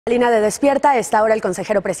Línea de Despierta, está ahora el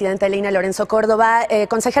consejero presidente del INE, Lorenzo Córdova.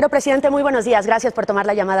 Consejero presidente, muy buenos días, gracias por tomar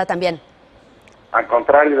la llamada también. Al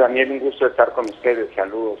contrario, Daniel, un gusto estar con ustedes.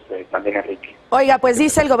 Saludos también, Enrique. Oiga, pues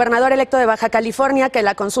dice el gobernador electo de Baja California que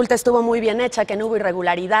la consulta estuvo muy bien hecha, que no hubo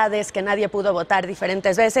irregularidades, que nadie pudo votar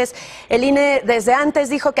diferentes veces. El INE desde antes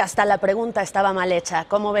dijo que hasta la pregunta estaba mal hecha.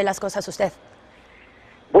 ¿Cómo ve las cosas usted?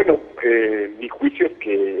 Bueno, mi juicio es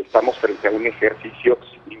que estamos frente a un ejercicio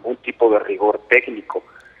sin ningún tipo de rigor técnico.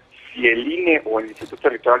 Si el INE o el Instituto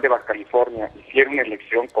Electoral de Baja California hiciera una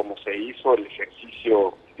elección como se hizo el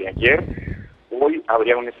ejercicio de ayer, hoy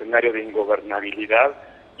habría un escenario de ingobernabilidad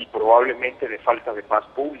y probablemente de falta de paz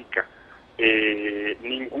pública.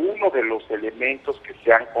 Ninguno de los elementos que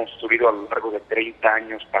se han construido a lo largo de 30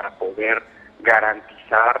 años para poder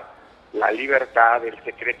garantizar la libertad, el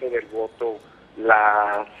secreto del voto,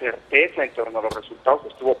 la certeza en torno a los resultados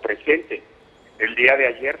estuvo presente. El día de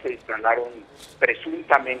ayer se instalaron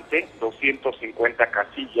presuntamente 250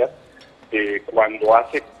 casillas, cuando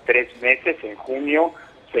hace 3 meses, en junio,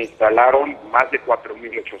 se instalaron más de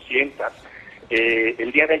 4.800.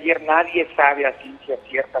 El día de ayer nadie sabe a ciencia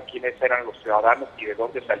cierta quiénes eran los ciudadanos y de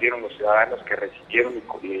dónde salieron los ciudadanos que recibieron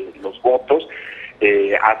los votos.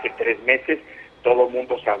 Hace 3 meses todo el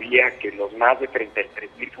mundo sabía que los más de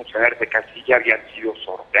 33,000 funcionarios de casilla habían sido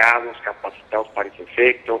sorteados, capacitados para ese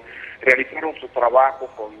efecto, realizaron su trabajo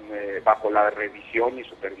bajo la revisión y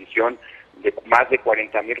supervisión de más de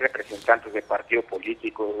 40,000 representantes de partidos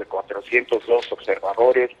políticos, de 402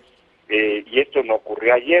 observadores, y esto no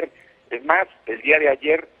ocurrió ayer. Es más, el día de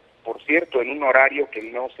ayer, por cierto, en un horario que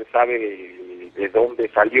no se sabe de dónde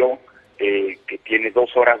salió, que tiene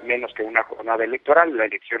 2 horas menos que una jornada electoral. La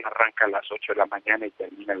elección arranca a las 8 de la mañana y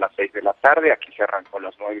termina a las 6 de la tarde. Aquí se arrancó a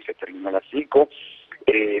las 9 y se terminó a las 5.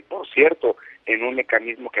 Por cierto, en un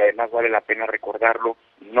mecanismo que además vale la pena recordarlo,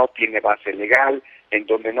 no tiene base legal, en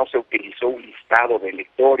donde no se utilizó un listado de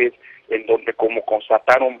electores, en donde, como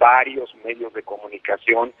constataron varios medios de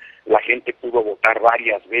comunicación, la gente pudo votar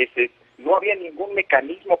varias veces. No había ningún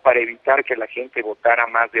mecanismo para evitar que la gente votara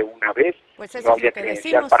más de una vez, pues eso no es había lo que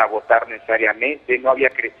credencial decimos. para votar necesariamente, no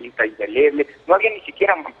había cinta indeleble, no había ni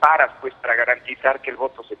siquiera mamparas pues para garantizar que el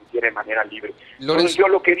voto se hiciera de manera libre. Entonces yo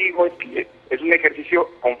lo que digo es que es un ejercicio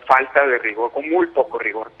con falta de rigor, con muy poco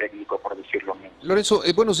rigor técnico, por decirlo menos. Lorenzo,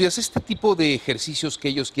 buenos días. Este tipo de ejercicios que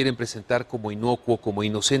ellos quieren presentar como inocuo, como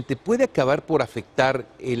inocente, ¿puede acabar por afectar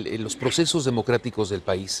los procesos democráticos del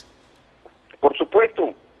país? Por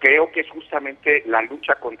supuesto. Creo que es justamente la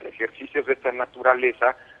lucha contra ejercicios de esta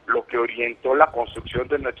naturaleza lo que orientó la construcción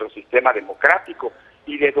de nuestro sistema democrático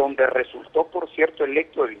y de donde resultó, por cierto,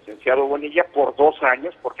 electo el licenciado Bonilla por 2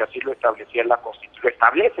 años, porque así lo establecía la Constitución, lo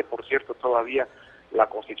establece, por cierto, todavía la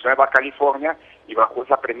Constitución de Baja California, y bajo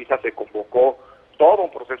esa premisa se convocó todo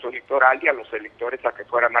un proceso electoral y a los electores a que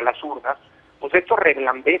fueran a las urnas. Pues esto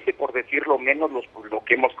reblandece, por decirlo menos, lo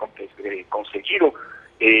que hemos conseguido.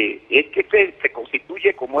 Es que se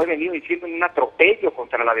constituye, como he venido diciendo, en un atropello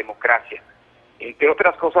contra la democracia, entre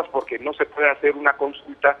otras cosas porque no se puede hacer una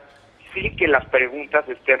consulta sin que las preguntas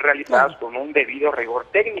estén realizadas con un debido rigor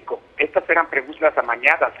técnico. Estas eran preguntas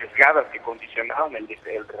amañadas, sesgadas, que condicionaban el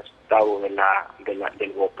resultado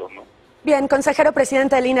del voto, ¿no? Bien, consejero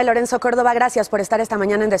presidente del INE, Lorenzo Córdova, gracias por estar esta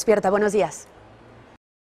mañana en Despierta. Buenos días.